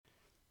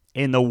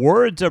In the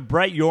words of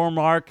Brett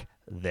Yormark,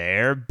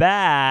 they're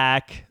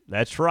back.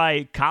 That's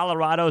right.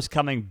 Colorado's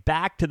coming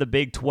back to the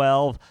Big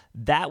 12.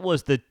 That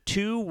was the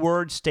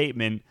two-word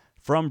statement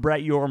from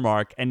Brett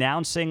Yormark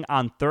announcing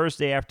on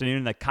Thursday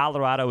afternoon that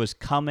Colorado is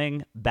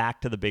coming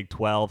back to the Big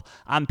 12.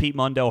 I'm Pete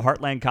Mundo,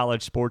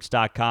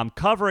 HeartlandCollegeSports.com,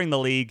 covering the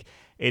league.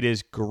 It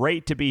is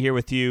great to be here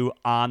with you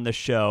on the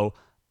show,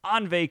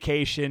 on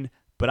vacation,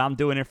 but I'm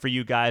doing it for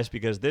you guys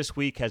because this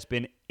week has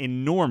been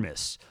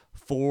enormous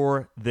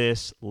for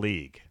this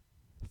league.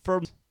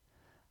 For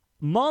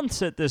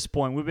months at this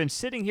point, we've been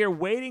sitting here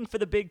waiting for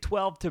the Big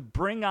 12 to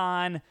bring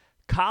on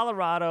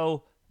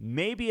Colorado,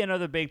 maybe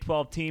another Big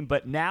 12 team,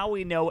 but now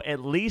we know at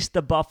least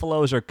the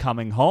Buffaloes are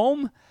coming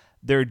home.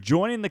 They're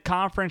joining the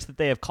conference that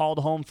they have called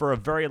home for a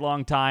very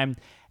long time,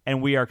 and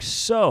we are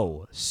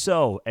so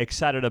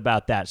excited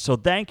about that. So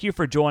thank you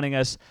for joining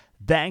us.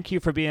 Thank you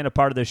for being a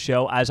part of the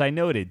show. As I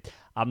noted,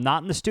 I'm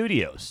not in the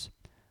studios.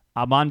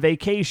 I'm on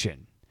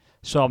vacation.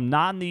 So I'm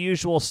not in the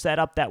usual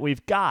setup that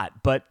we've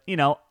got. But,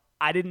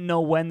 I didn't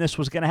know when this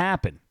was going to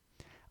happen.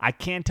 I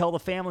can't tell the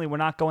family we're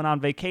not going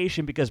on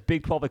vacation because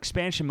Big 12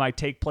 expansion might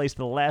take place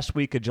the last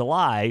week of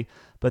July.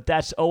 But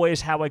that's always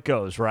how it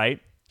goes,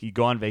 right? You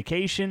go on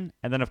vacation,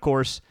 and then, of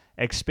course,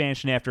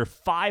 expansion after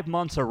 5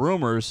 months of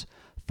rumors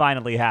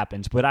finally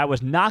happens. But I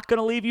was not going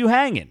to leave you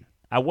hanging.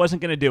 I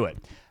wasn't going to do it.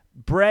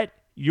 Brett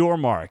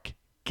Yormark,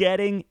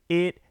 getting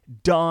it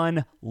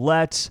done.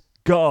 Let's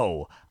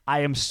go.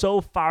 I am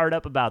so fired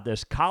up about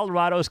this.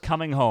 Colorado's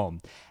coming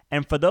home.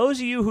 And for those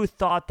of you who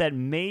thought that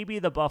maybe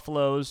the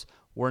Buffaloes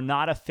were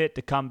not a fit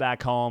to come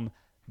back home,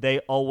 they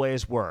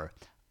always were.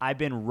 I've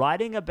been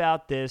writing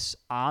about this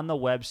on the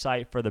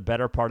website for the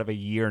better part of a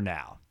year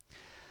now,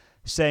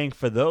 saying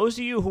for those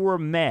of you who were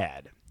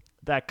mad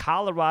that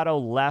Colorado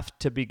left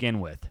to begin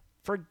with,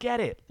 forget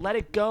it. Let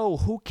it go.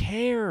 Who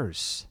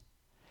cares?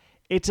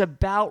 It's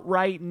about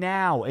right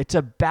now. It's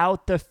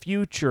about the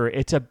future.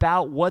 It's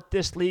about what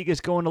this league is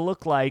going to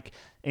look like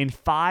in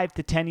 5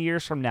 to 10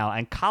 years from now.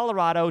 And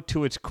Colorado,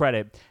 to its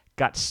credit,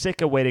 got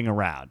sick of waiting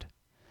around.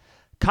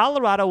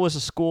 Colorado was a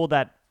school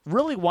that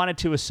really wanted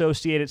to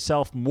associate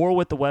itself more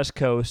with the West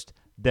Coast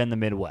than the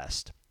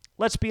Midwest.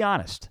 Let's be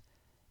honest.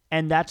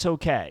 And that's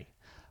okay.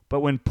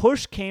 But when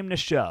push came to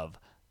shove,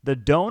 the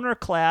donor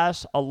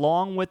class,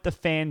 along with the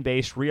fan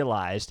base,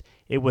 realized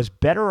it was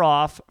better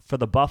off for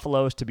the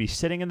Buffaloes to be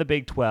sitting in the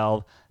Big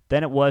 12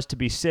 than it was to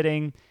be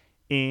sitting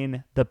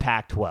in the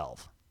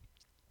Pac-12.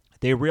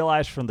 They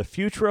realized from the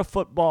future of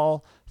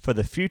football, for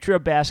the future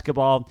of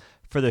basketball,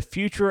 for the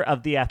future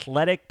of the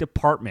athletic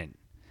department,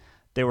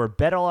 they were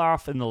better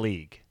off in the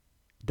league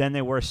than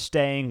they were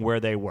staying where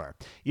they were.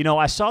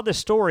 I saw this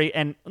story,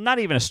 and not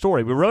even a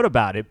story, we wrote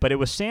about it, but it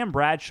was Sam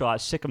Bradshaw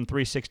at Sikkim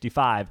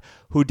 365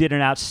 who did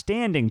an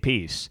outstanding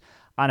piece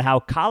on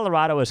how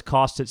Colorado has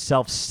cost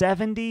itself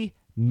 $70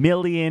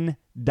 million.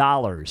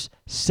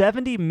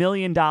 $70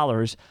 million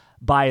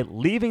by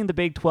leaving the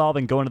Big 12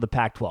 and going to the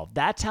Pac-12.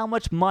 That's how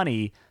much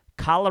money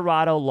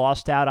Colorado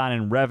lost out on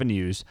in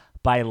revenues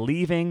by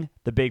leaving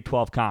the Big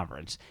 12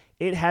 conference.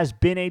 It has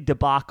been a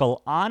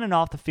debacle on and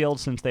off the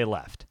field since they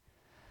left.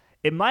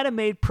 It might have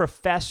made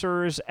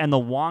professors and the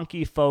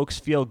wonky folks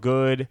feel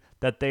good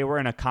that they were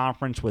in a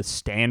conference with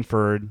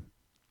Stanford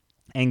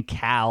and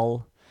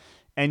Cal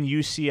and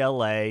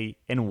UCLA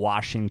and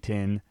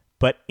Washington.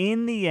 But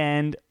in the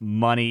end,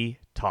 money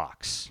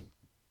talks.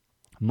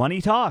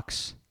 Money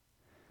talks.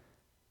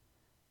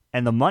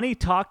 And the money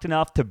talked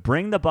enough to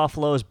bring the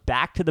Buffaloes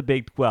back to the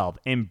Big 12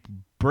 and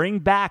bring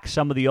back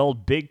some of the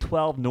old Big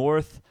 12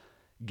 North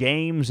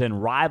games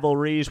and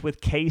rivalries with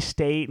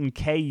K-State and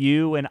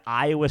KU and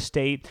Iowa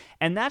State.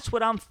 And that's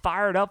what I'm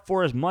fired up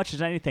for as much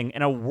as anything.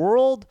 In a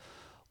world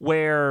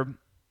where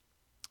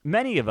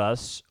many of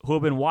us who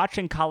have been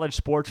watching college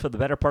sports for the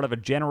better part of a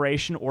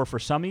generation, or for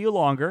some of you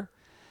longer,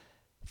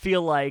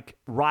 feel like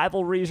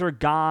rivalries are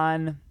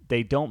gone,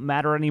 they don't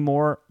matter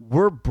anymore,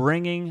 we're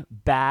bringing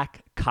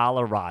back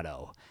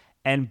Colorado.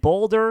 And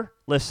Boulder,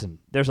 listen,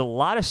 there's a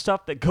lot of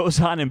stuff that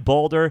goes on in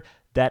Boulder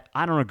that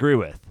I don't agree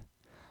with.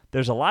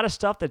 There's a lot of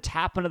stuff that's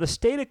happened to the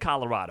state of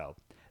Colorado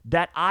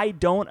that I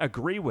don't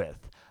agree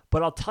with.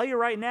 But I'll tell you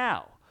right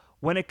now,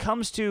 when it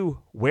comes to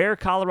where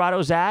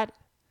Colorado's at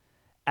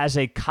as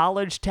a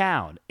college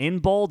town in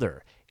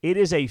Boulder, it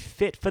is a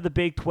fit for the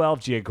Big 12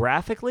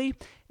 geographically.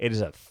 It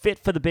is a fit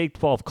for the Big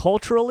 12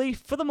 culturally,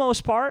 for the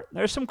most part.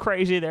 There's some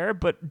crazy there,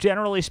 but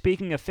generally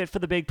speaking, a fit for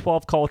the Big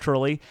 12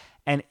 culturally.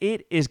 And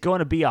it is going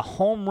to be a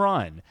home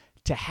run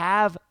to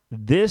have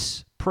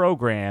this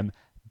program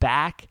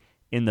back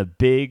in the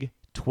Big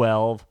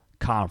 12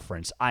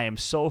 conference. I am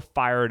so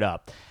fired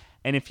up.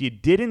 And if you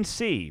didn't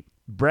see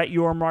Brett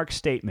Yormark's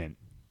statement,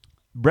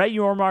 Brett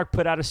Yormark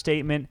put out a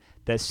statement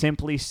that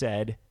simply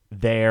said,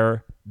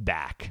 they're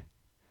back.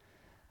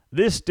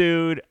 This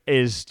dude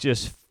is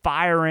just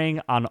firing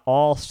on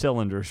all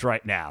cylinders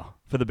right now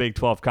for the Big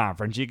 12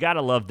 conference. You got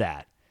to love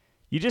that.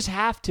 You just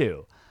have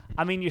to.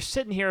 I mean, you're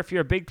sitting here, if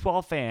you're a Big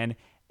 12 fan,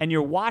 and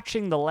you're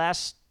watching the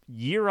last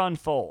year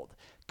unfold.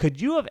 Could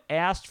you have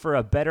asked for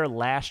a better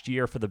last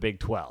year for the Big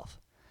 12?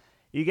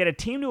 You get a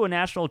team to a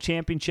national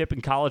championship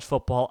in college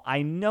football.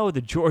 I know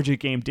the Georgia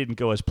game didn't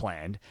go as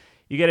planned.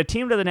 You get a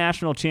team to the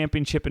national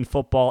championship in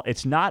football.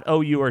 It's not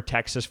OU or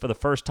Texas for the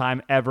first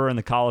time ever in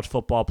the college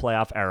football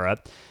playoff era.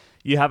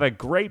 You have a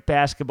great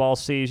basketball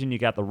season. You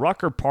got the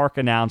Rucker Park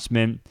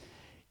announcement.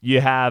 You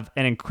have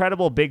an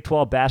incredible Big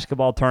 12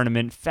 basketball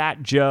tournament.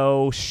 Fat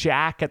Joe,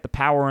 Shaq at the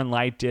Power and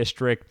Light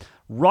District,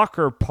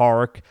 Rucker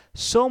Park.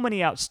 So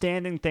many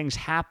outstanding things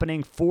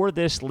happening for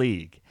this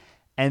league.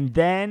 And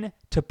then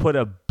to put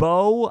a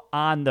bow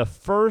on the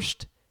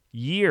first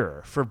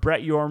year for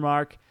Brett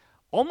Yormark,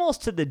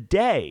 almost to the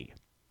day,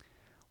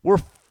 we're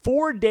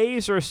 4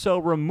 days or so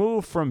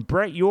removed from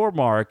Brett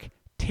Yormark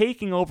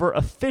taking over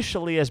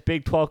officially as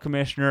Big 12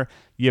 commissioner.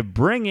 You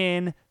bring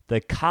in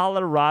the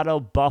Colorado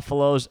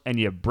Buffaloes and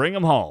you bring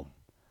them home.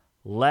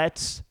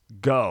 Let's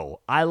go.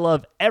 I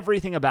love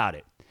everything about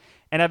it.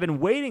 And I've been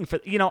waiting for,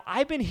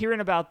 I've been hearing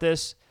about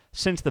this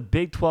since the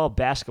Big 12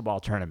 basketball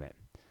tournament.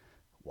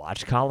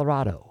 Watch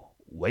Colorado.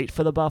 Wait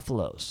for the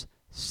Buffaloes.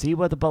 See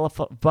what the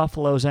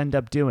Buffaloes end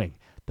up doing.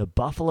 The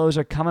Buffaloes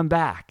are coming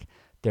back.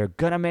 They're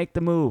going to make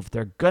the move.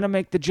 They're going to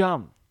make the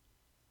jump.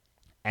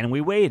 And we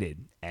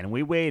waited, and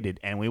we waited,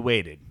 and we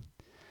waited.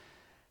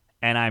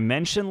 And I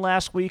mentioned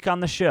last week on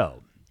the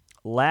show,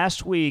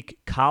 last week,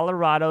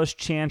 Colorado's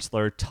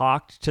chancellor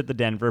talked to the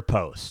Denver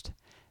Post.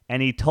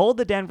 And he told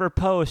the Denver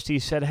Post, he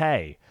said,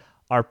 hey,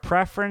 our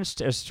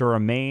preference is to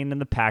remain in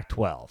the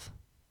Pac-12.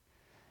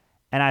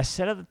 And I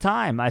said at the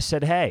time, I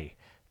said, hey,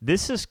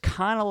 this is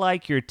kind of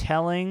like you're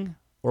telling,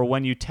 or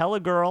when you tell a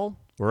girl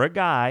or a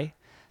guy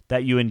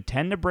that you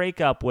intend to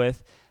break up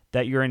with,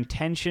 that your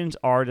intentions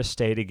are to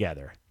stay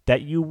together,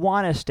 that you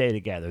want to stay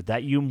together,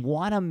 that you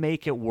want to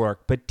make it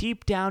work, but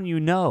deep down you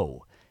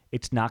know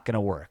it's not going to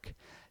work.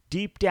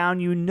 Deep down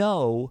you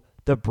know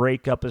the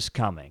breakup is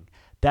coming.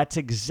 That's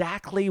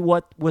exactly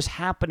what was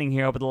happening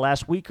here over the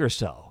last week or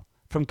so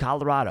from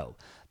Colorado.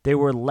 They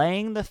were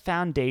laying the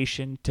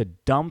foundation to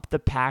dump the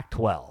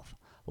Pac-12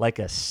 like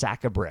a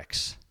sack of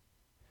bricks.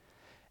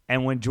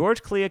 And when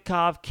George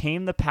Kliavkoff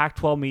came to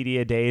Pac-12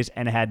 media days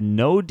and had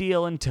no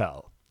deal in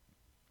tow,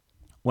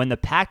 when the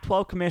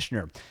Pac-12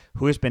 commissioner,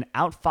 who has been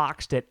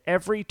outfoxed at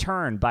every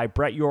turn by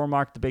Brett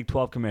Yormark, the Big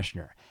 12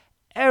 commissioner,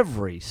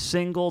 every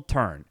single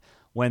turn,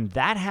 when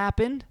that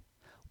happened,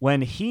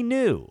 when he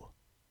knew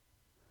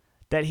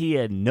that he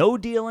had no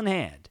deal in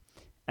hand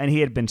and he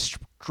had been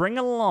stringing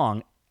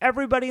along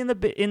everybody in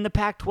the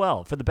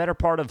Pac-12 for the better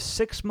part of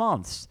 6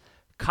 months,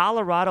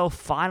 Colorado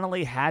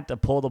finally had to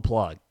pull the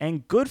plug.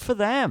 And good for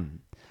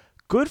them.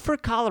 Good for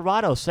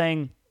Colorado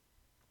saying,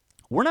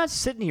 we're not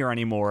sitting here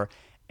anymore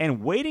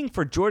and waiting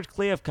for George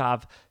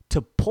Kliavkoff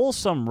to pull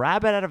some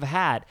rabbit out of a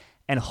hat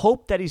and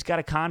hope that he's got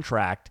a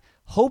contract,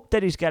 hope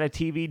that he's got a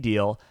TV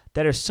deal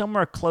that is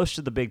somewhere close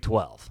to the Big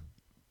 12.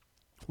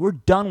 We're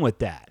done with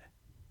that.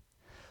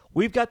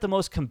 We've got the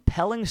most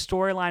compelling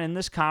storyline in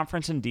this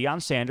conference in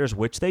Deion Sanders,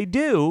 which they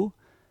do.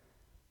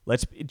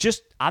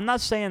 I'm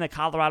not saying that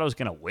Colorado is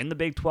going to win the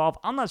Big 12.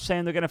 I'm not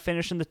saying they're going to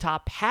finish in the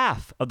top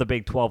half of the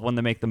Big 12 when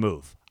they make the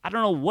move. I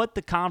don't know what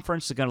the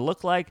conference is going to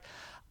look like.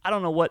 I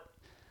don't know what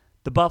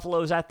the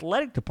Buffalo's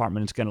athletic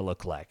department is going to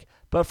look like.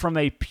 But from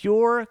a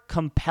pure,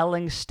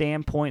 compelling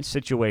standpoint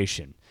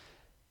situation,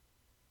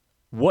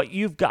 what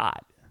you've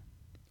got,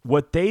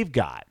 what they've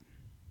got,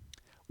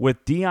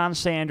 with Deion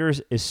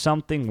Sanders is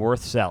something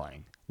worth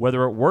selling.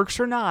 Whether it works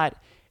or not,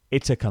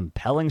 it's a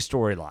compelling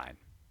storyline.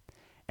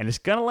 And it's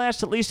going to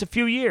last at least a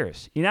few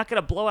years. You're not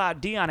going to blow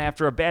out Deion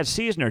after a bad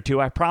season or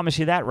two. I promise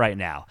you that right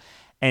now.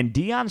 And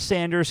Deion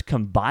Sanders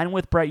combined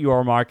with Brett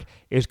Yormark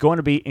is going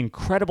to be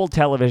incredible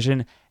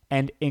television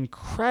and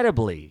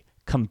incredibly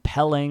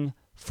compelling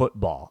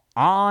football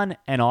on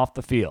and off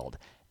the field.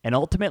 And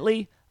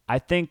ultimately, I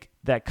think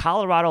that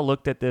Colorado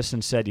looked at this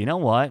and said, you know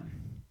what?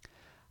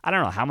 I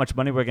don't know how much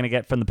money we're going to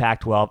get from the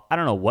Pac-12. I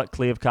don't know what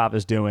Kliavkoff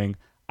is doing.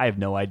 I have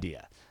no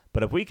idea.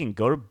 But if we can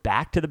go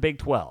back to the Big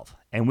 12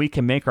 and we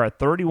can make our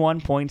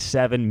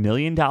 $31.7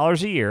 million a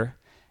year,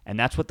 and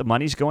that's what the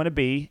money's going to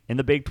be in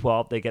the Big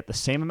 12, they get the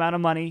same amount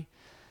of money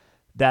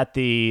that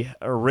the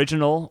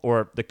original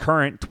or the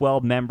current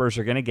 12 members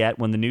are going to get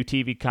when the new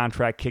TV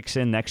contract kicks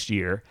in next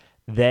year,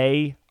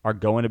 they are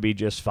going to be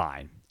just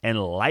fine. And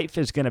life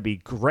is going to be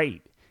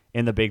great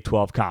in the Big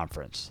 12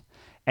 conference.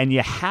 And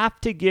you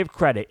have to give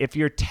credit if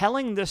you're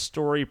telling this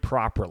story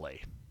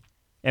properly.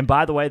 And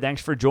by the way,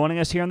 thanks for joining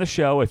us here on the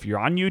show. If you're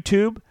on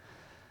YouTube,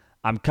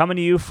 I'm coming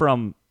to you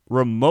from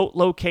remote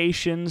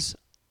locations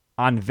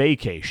on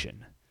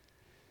vacation.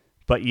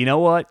 But you know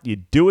what? You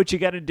do what you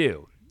got to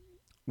do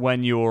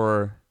when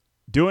you're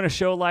doing a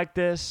show like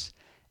this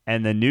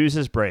and the news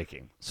is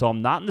breaking. So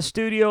I'm not in the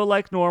studio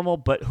like normal,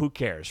 but who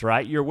cares,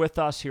 right? You're with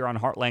us here on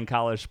Heartland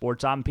College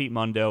Sports. I'm Pete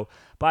Mundo.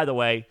 By the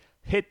way,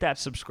 hit that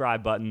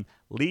subscribe button,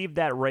 leave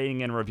that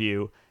rating and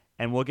review,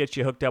 and we'll get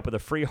you hooked up with a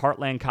free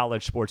Heartland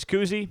College Sports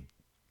koozie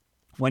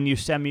when you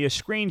send me a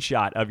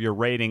screenshot of your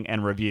rating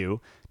and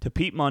review to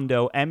Pete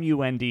Mundo,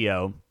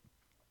 MUNDO,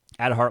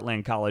 at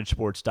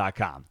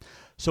heartlandcollegesports.com.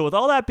 So with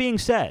all that being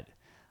said,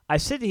 I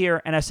sit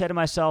here and I say to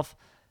myself,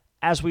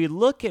 as we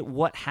look at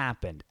what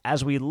happened,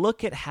 as we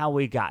look at how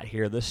we got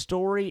here, the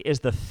story is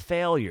the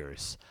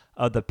failures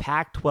of the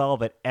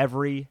Pac-12 at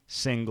every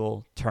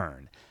single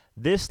turn.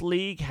 This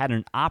league had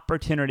an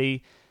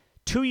opportunity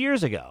 2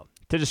 years ago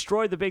to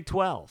destroy the Big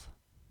 12,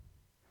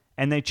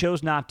 and they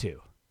chose not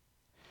to.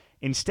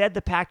 Instead,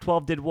 the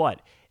Pac-12 did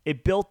what?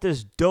 It built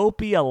this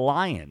dopey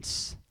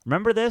alliance.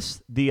 Remember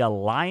this? The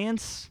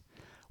alliance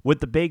with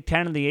the Big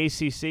Ten and the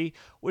ACC,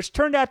 which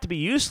turned out to be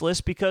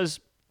useless because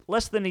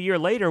less than a year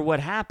later, what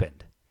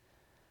happened?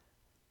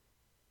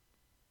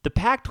 The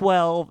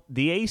Pac-12,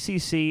 the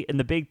ACC, and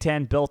the Big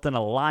Ten built an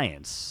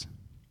alliance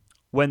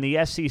when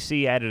the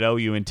SEC added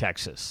OU in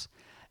Texas.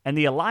 And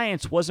the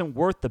alliance wasn't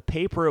worth the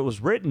paper it was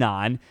written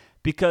on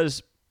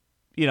because,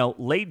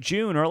 late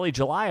June, early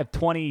July of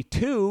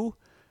 22,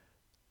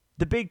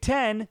 the Big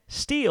Ten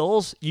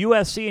steals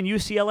USC and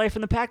UCLA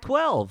from the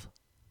Pac-12.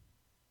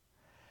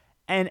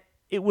 And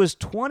it was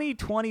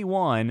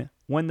 2021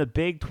 when the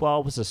Big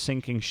 12 was a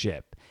sinking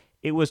ship.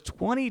 It was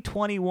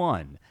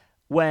 2021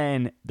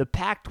 when the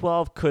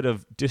Pac-12 could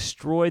have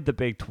destroyed the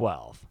Big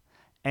 12,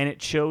 and it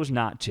chose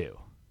not to.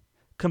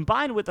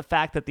 Combined with the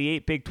fact that the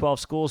 8 Big 12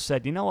 schools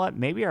said, you know what,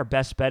 maybe our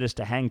best bet is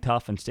to hang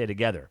tough and stay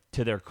together,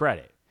 to their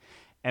credit.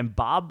 And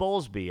Bob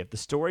Bowlesby, if the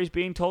story's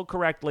being told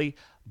correctly,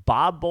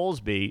 Bob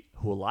Bowlesby,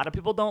 who a lot of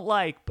people don't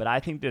like, but I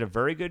think did a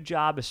very good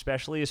job,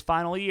 especially his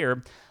final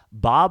year,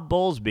 Bob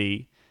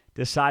Bowlesby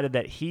decided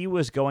that he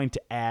was going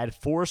to add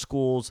 4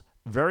 schools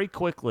very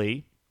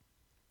quickly,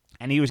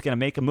 and he was going to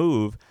make a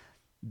move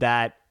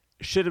that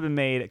should have been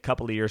made a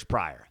couple of years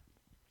prior.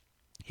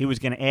 He was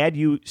going to add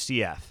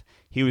UCF.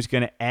 He was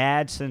going to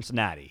add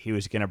Cincinnati. He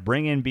was going to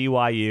bring in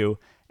BYU,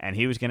 and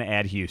he was going to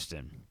add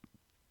Houston.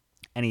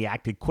 And he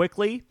acted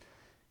quickly.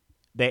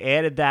 They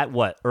added that,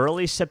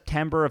 early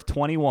September of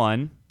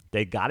 21.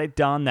 They got it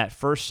done that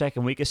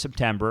second week of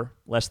September,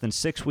 less than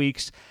 6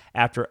 weeks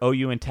after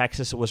OU and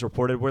Texas, it was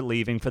reported, were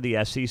leaving for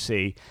the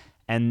SEC.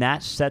 And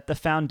that set the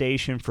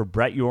foundation for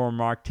Brett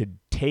Yormark to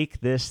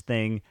take this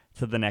thing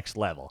to the next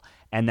level.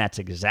 And that's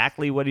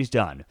exactly what he's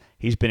done.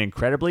 He's been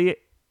incredibly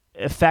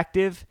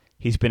effective.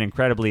 He's been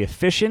incredibly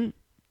efficient.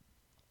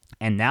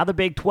 And now the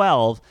Big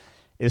 12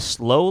 is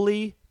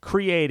slowly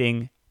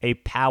creating a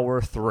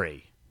Power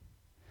 3.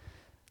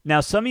 Now,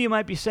 some of you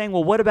might be saying,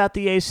 well, what about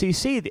the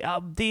ACC?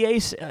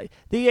 The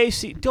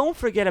ACC. Don't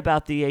forget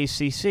about the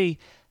ACC.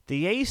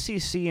 The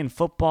ACC in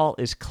football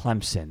is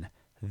Clemson.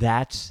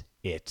 That's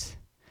it.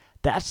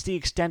 That's the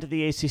extent of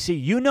the ACC.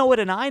 You know it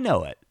and I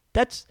know it.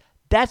 That's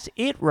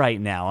it right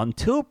now.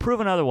 Until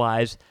proven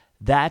otherwise,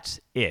 that's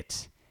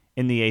it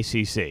in the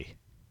ACC.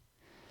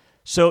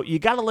 So you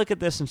got to look at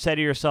this and say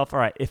to yourself, all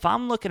right, if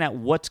I'm looking at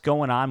what's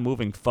going on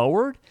moving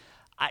forward,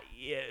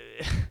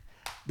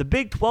 the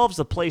Big 12 is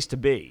the place to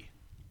be.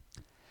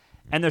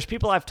 And there's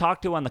people I've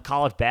talked to on the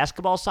college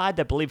basketball side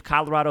that believe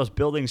Colorado's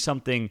building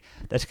something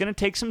that's going to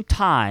take some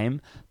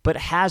time, but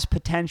has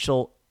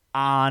potential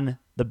on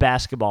the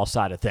basketball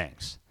side of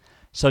things.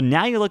 So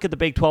now you look at the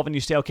Big 12 and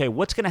you say, okay,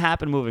 what's going to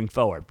happen moving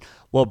forward?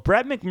 Well,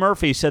 Brett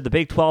McMurphy said the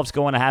Big 12 is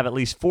going to have at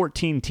least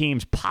 14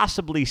 teams,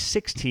 possibly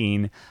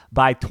 16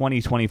 by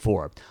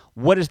 2024.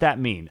 What does that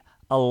mean?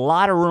 A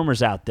lot of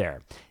rumors out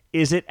there.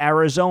 Is it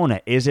Arizona?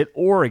 Is it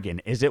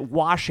Oregon? Is it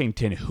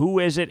Washington? Who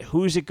is it?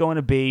 Who's it going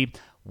to be?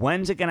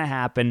 When's it going to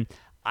happen?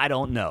 I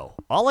don't know.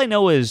 All I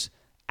know is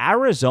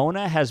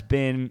Arizona has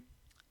been,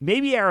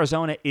 maybe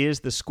Arizona is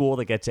the school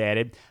that gets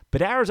added,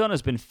 but Arizona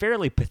has been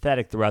fairly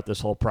pathetic throughout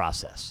this whole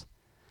process.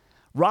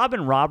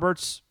 Robin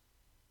Roberts,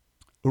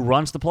 who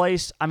runs the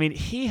place,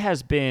 he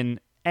has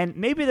been, and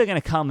maybe they're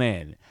going to come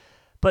in,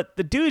 but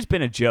the dude's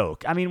been a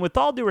joke. With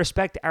all due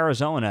respect to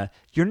Arizona,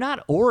 you're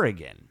not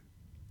Oregon.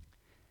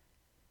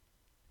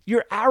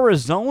 You're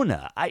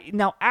Arizona.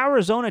 Now,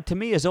 Arizona, to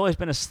me, has always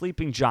been a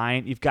sleeping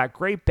giant. You've got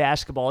great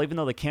basketball, even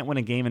though they can't win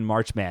a game in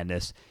March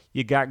Madness.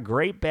 You got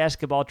great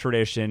basketball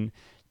tradition.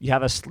 You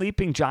have a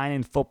sleeping giant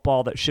in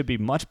football that should be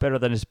much better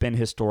than it's been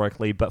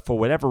historically, but for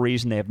whatever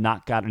reason, they have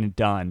not gotten it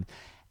done.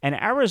 And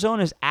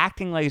Arizona is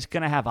acting like it's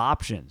going to have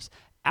options.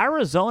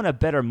 Arizona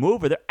better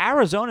move, or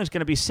Arizona is going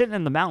to be sitting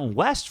in the Mountain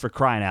West, for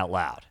crying out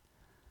loud.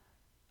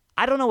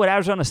 I don't know what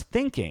Arizona's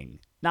thinking,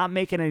 not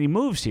making any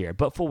moves here,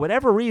 but for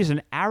whatever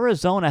reason,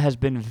 Arizona has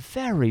been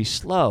very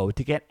slow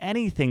to get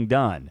anything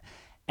done.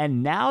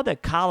 And now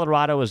that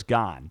Colorado is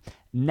gone,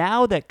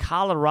 now that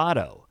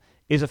Colorado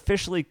is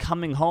officially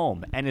coming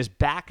home and is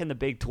back in the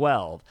Big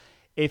 12,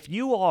 if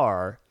you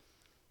are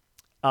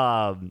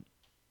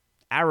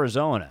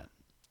Arizona,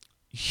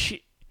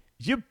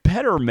 you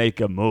better make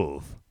a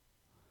move.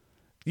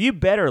 You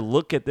better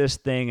look at this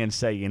thing and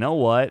say, you know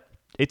what?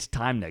 It's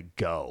time to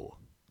go.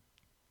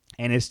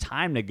 And it's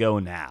time to go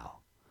now.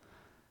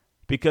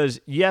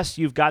 Because, yes,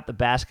 you've got the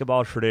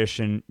basketball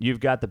tradition, you've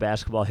got the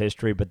basketball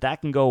history, but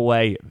that can go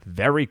away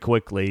very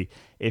quickly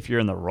if you're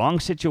in the wrong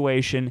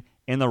situation,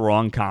 in the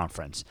wrong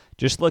conference.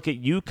 Just look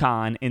at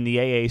UConn in the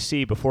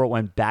AAC before it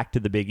went back to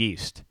the Big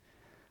East,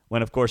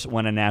 when, of course, it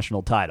won a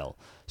national title.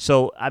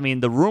 So,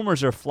 the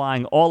rumors are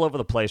flying all over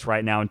the place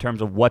right now in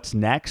terms of what's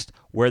next,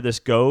 where this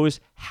goes,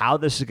 how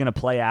this is going to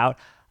play out.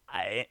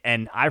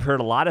 and I've heard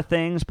a lot of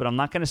things, but I'm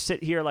not going to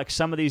sit here like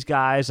some of these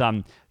guys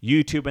on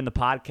YouTube and the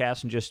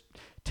podcast and just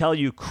tell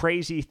you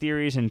crazy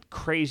theories and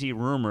crazy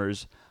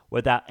rumors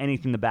without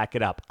anything to back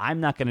it up. I'm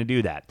not going to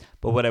do that.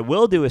 But what I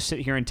will do is sit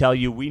here and tell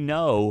you we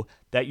know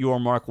that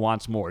Yormark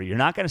wants more. You're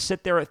not going to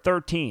sit there at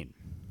 13.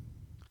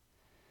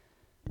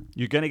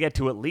 You're going to get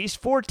to at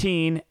least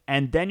 14,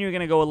 and then you're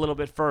going to go a little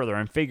bit further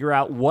and figure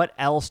out what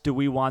else do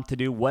we want to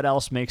do, what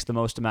else makes the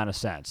most amount of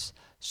sense.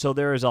 So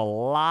there is a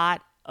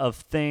lot of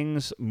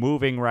things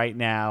moving right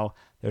now.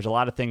 There's a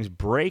lot of things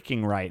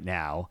breaking right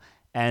now,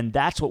 and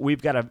that's what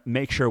we've got to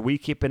make sure we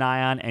keep an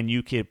eye on and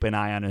you keep an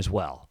eye on as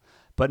well.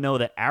 But know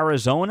that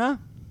Arizona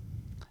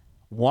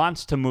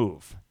wants to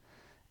move.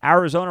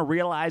 Arizona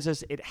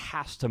realizes it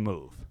has to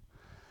move.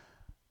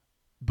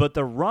 But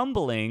the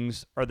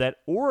rumblings are that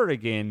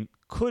Oregon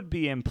could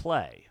be in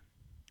play.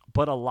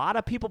 But a lot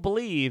of people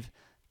believe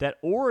that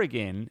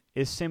Oregon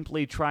is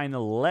simply trying to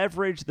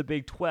leverage the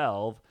Big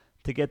 12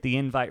 to get the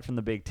invite from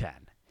the Big 10.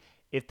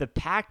 If the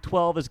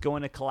Pac-12 is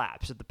going to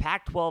collapse, if the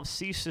Pac-12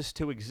 ceases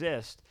to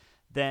exist,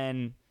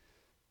 then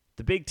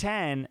the Big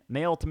 10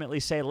 may ultimately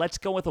say, let's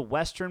go with a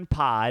Western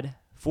pod,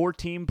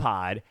 4-team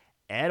pod,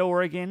 add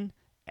Oregon,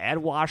 add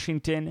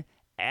Washington,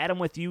 add them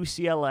with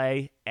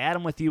UCLA, add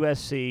them with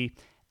USC,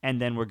 and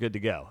then we're good to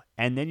go.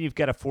 And then you've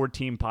got a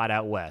 4-team pod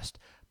out west.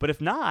 But if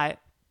not,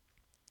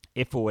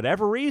 if for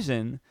whatever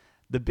reason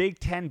the Big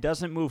 10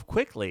 doesn't move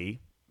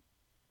quickly,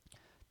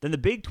 then the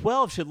Big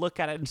 12 should look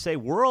at it and say,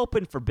 we're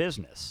open for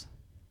business.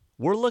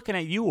 We're looking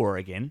at you,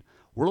 Oregon.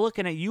 We're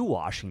looking at you,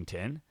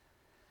 Washington.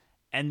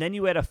 And then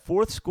you add a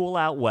 4th school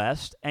out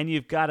west, and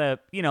you've got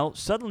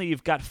suddenly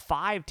you've got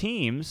 5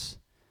 teams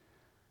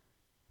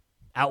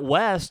out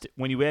west.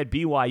 When you add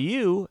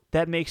BYU,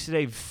 that makes it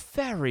a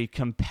very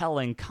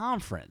compelling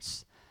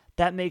conference.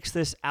 That makes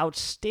this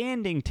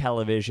outstanding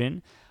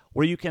television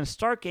where you can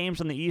start games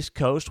on the East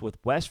Coast with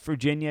West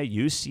Virginia,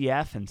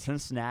 UCF, and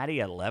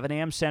Cincinnati at 11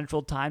 a.m.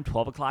 Central Time,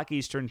 12 o'clock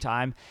Eastern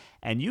Time,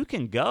 and you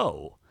can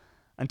go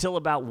until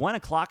about 1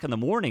 o'clock in the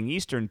morning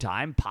Eastern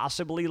Time,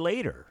 possibly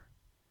later.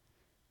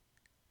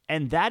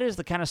 And that is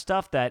the kind of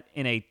stuff that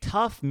in a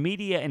tough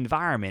media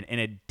environment, in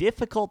a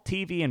difficult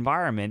TV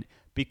environment,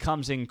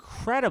 becomes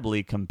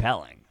incredibly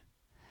compelling.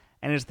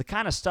 And it's the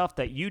kind of stuff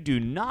that you do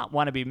not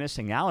want to be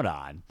missing out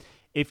on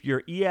if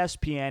you're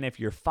ESPN, if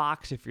you're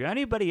Fox, if you're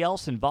anybody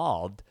else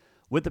involved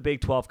with the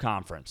Big 12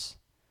 Conference.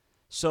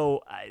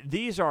 So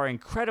these are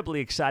incredibly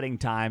exciting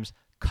times.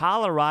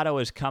 Colorado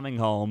is coming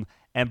home,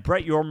 and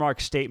Brett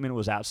Yormark's statement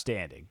was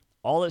outstanding.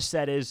 All it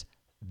said is,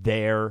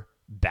 they're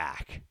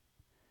back.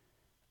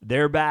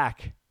 They're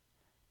back.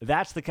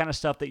 That's the kind of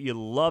stuff that you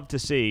love to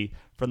see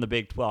from the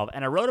Big 12.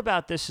 And I wrote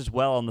about this as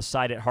well on the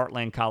site at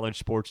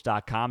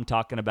heartlandcollegesports.com,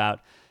 talking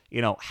about,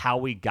 how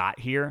we got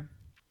here.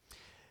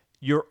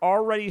 You're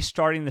already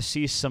starting to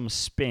see some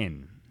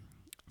spin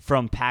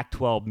from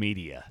Pac-12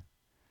 media.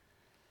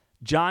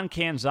 John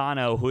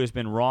Canzano, who has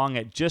been wrong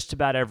at just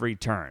about every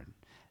turn.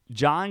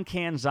 John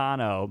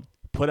Canzano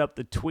put up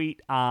the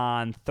tweet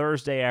on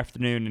Thursday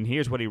afternoon, and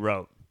here's what he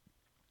wrote.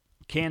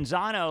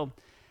 Canzano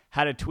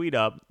had a tweet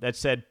up that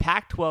said,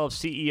 Pac-12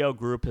 CEO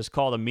group has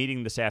called a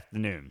meeting this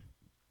afternoon.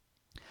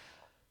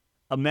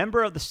 A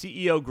member of the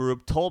CEO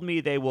group told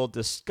me they will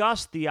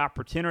discuss the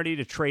opportunity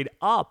to trade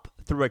up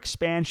through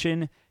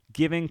expansion,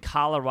 given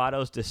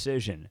Colorado's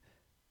decision.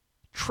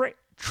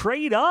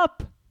 Trade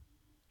up?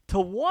 To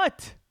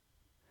what?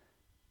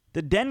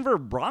 The Denver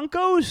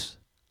Broncos?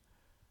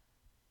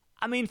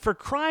 I mean, for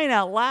crying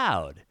out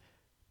loud,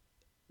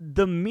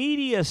 the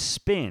media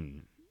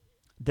spin,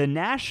 the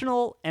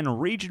national and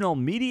regional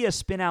media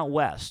spin out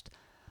west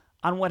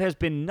on what has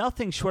been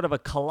nothing short of a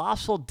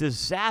colossal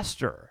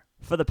disaster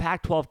for the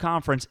Pac-12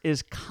 conference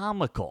is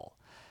comical.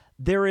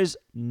 There is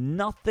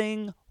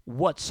nothing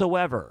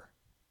whatsoever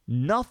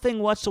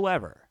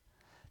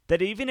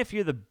that even if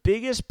you're the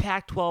biggest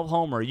Pac-12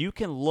 homer, you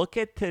can look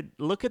at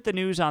the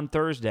news on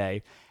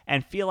Thursday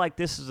and feel like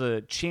this is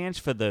a chance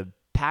for the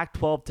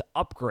Pac-12 to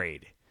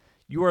upgrade.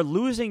 You are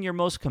losing your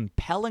most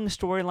compelling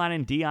storyline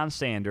in Deion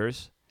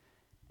Sanders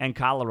and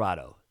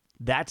Colorado.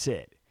 That's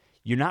it.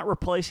 You're not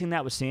replacing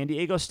that with San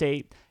Diego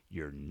State.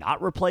 You're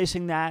not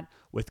replacing that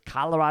with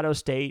Colorado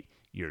State.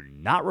 You're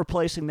not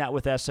replacing that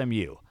with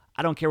SMU.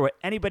 I don't care what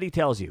anybody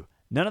tells you.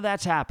 None of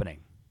that's happening.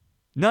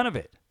 None of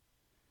it.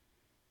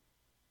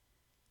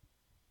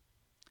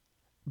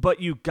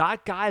 But you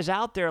got guys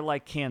out there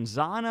like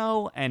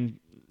Canzano and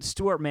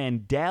Stuart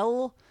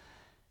Mandel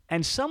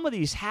and some of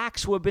these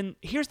hacks who have been,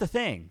 here's the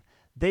thing,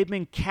 they've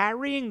been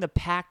carrying the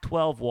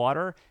Pac-12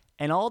 water,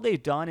 and all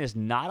they've done is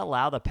not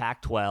allow the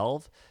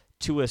Pac-12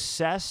 to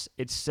assess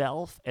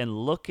itself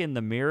and look in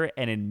the mirror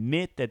and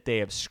admit that they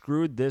have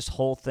screwed this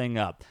whole thing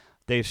up.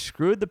 They've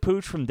screwed the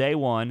pooch from day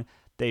one.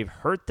 They've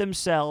hurt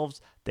themselves.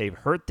 They've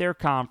hurt their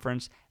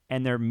conference,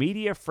 and their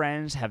media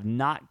friends have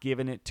not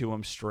given it to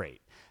them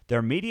straight.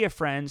 Their media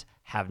friends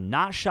have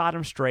not shot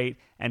them straight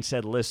and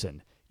said,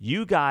 listen,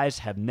 you guys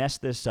have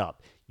messed this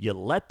up. You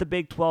let the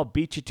Big 12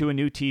 beat you to a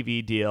new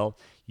TV deal.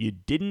 You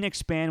didn't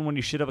expand when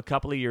you should have a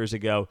couple of years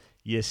ago.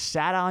 You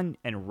sat on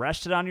and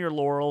rested on your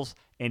laurels,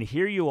 and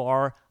here you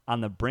are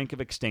on the brink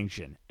of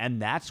extinction.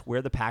 And that's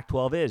where the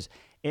Pac-12 is.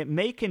 It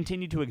may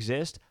continue to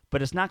exist,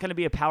 but it's not going to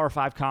be a Power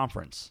 5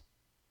 conference.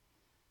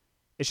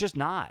 It's just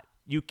not.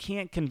 You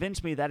can't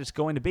convince me that it's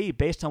going to be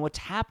based on what's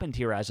happened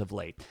here as of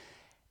late.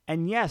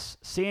 And yes,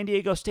 San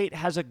Diego State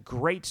has a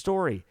great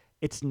story.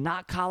 It's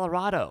not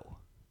Colorado.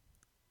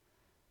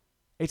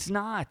 It's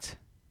not.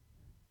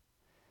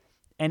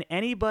 And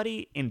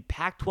anybody in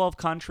Pac-12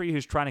 country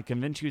who's trying to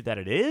convince you that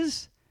it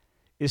is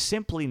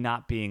simply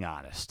not being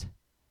honest.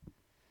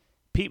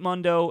 Pete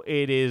Mundo,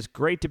 it is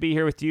great to be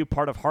here with you,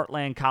 part of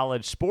Heartland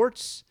College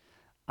Sports,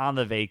 on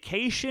the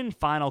vacation,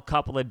 final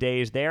couple of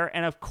days there.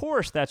 And of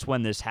course, that's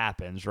when this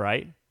happens,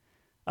 right?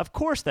 Of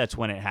course, that's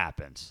when it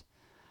happens.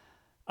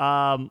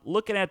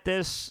 Looking at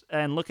this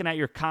and looking at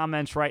your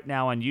comments right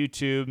now on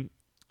YouTube,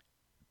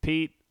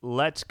 Pete,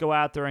 let's go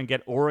out there and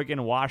get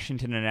Oregon,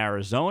 Washington, and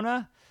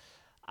Arizona.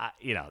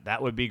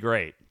 That would be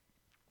great.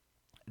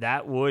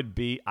 I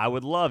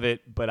would love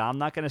it, but I'm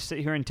not going to sit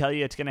here and tell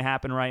you it's going to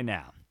happen right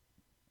now.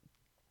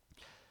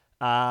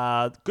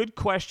 Good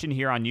question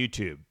here on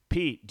YouTube.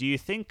 Pete, do you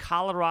think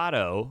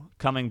Colorado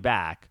coming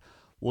back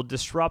will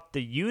disrupt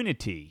the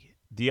unity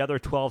the other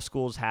 12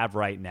 schools have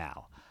right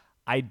now?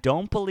 I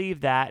don't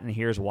believe that, and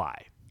here's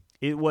why.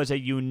 It was a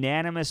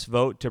unanimous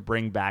vote to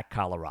bring back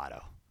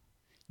Colorado.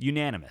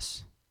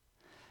 Unanimous.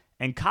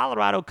 And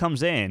Colorado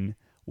comes in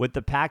with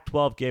the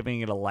Pac-12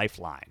 giving it a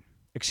lifeline.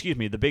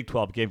 The Big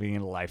 12 giving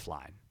it a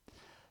lifeline.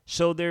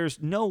 So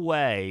there's no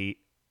way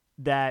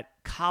that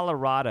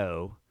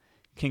Colorado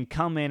can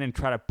come in and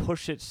try to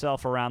push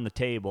itself around the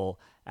table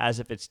as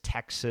if it's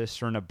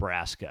Texas or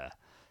Nebraska.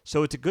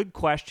 So it's a good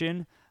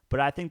question, but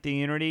I think the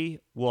unity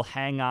will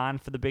hang on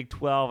for the Big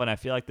 12, and I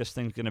feel like this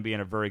thing's going to be in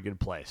a very good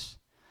place.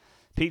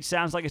 Pete,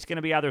 sounds like it's going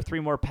to be either 3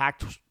 more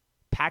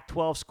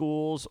Pac-12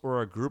 schools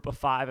or a group of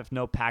 5 if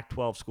no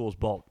Pac-12 schools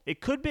bolt.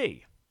 It could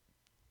be.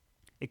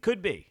 It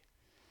could be.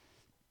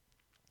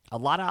 A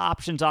lot of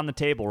options on the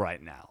table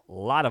right now. A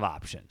lot of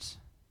options.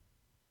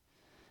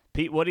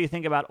 Pete, what do you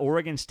think about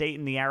Oregon State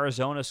and the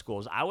Arizona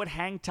schools? I would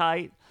hang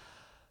tight.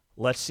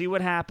 Let's see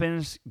what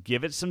happens.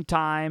 Give it some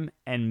time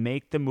and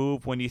make the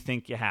move when you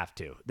think you have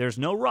to. There's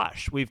no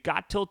rush. We've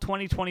got till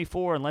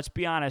 2024, and let's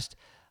be honest,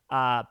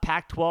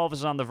 Pac-12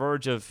 is on the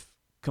verge of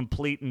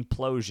complete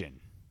implosion.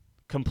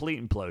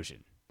 Complete implosion.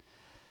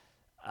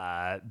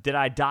 Did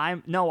I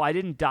dye? No, I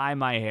didn't dye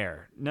my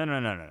hair.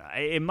 No.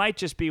 It might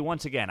just be,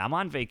 once again, I'm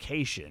on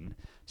vacation,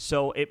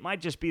 so it might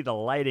just be the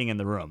lighting in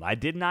the room. I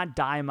did not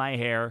dye my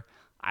hair.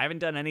 I haven't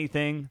done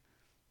anything.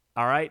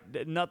 All right?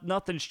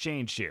 Nothing's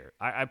changed here.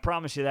 I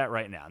promise you that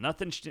right now.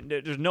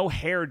 There's no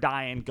hair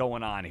dyeing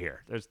going on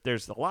here.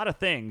 There's a lot of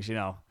things,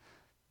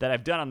 that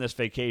I've done on this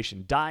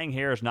vacation. Dyeing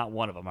hair is not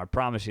one of them. I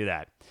promise you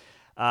that.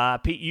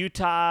 Pete,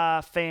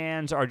 Utah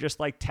fans are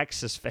just like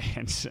Texas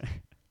fans.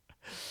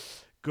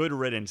 Good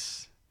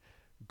riddance.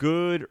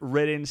 Good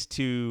riddance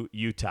to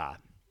Utah.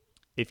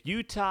 If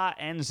Utah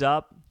ends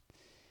up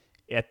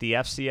at the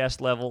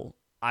FCS level,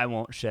 I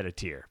won't shed a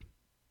tear.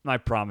 I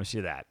promise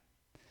you that.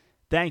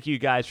 Thank you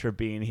guys for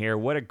being here.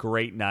 What a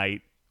great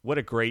night. What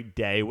a great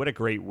day. What a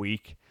great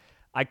week.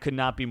 I could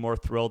not be more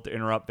thrilled to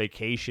interrupt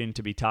vacation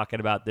to be talking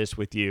about this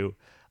with you.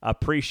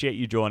 Appreciate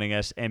you joining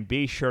us, and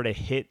be sure to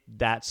hit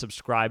that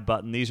subscribe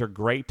button. These are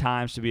great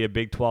times to be a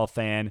Big 12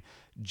 fan.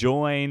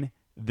 Join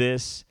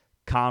this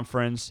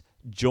conference.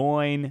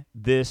 Join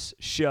this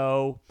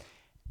show,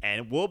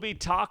 and we'll be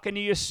talking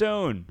to you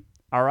soon.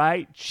 All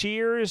right?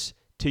 Cheers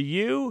to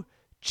you.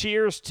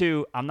 Cheers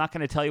to, I'm not going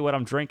to tell you what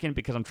I'm drinking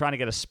because I'm trying to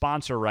get a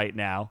sponsor right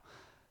now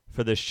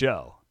for this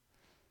show.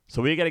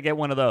 So we got to get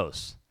one of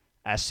those.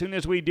 As soon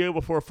as we do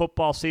before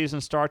football season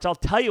starts, I'll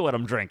tell you what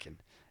I'm drinking.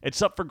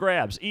 It's up for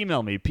grabs.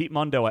 Email me,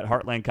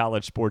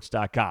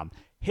 PeteMundo@heartlandcollegesports.com.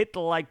 Hit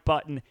the like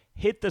button.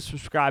 Hit the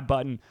subscribe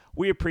button.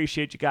 We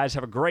appreciate you guys.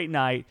 Have a great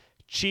night.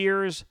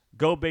 Cheers.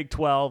 Go Big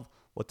 12.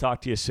 We'll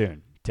talk to you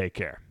soon. Take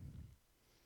care.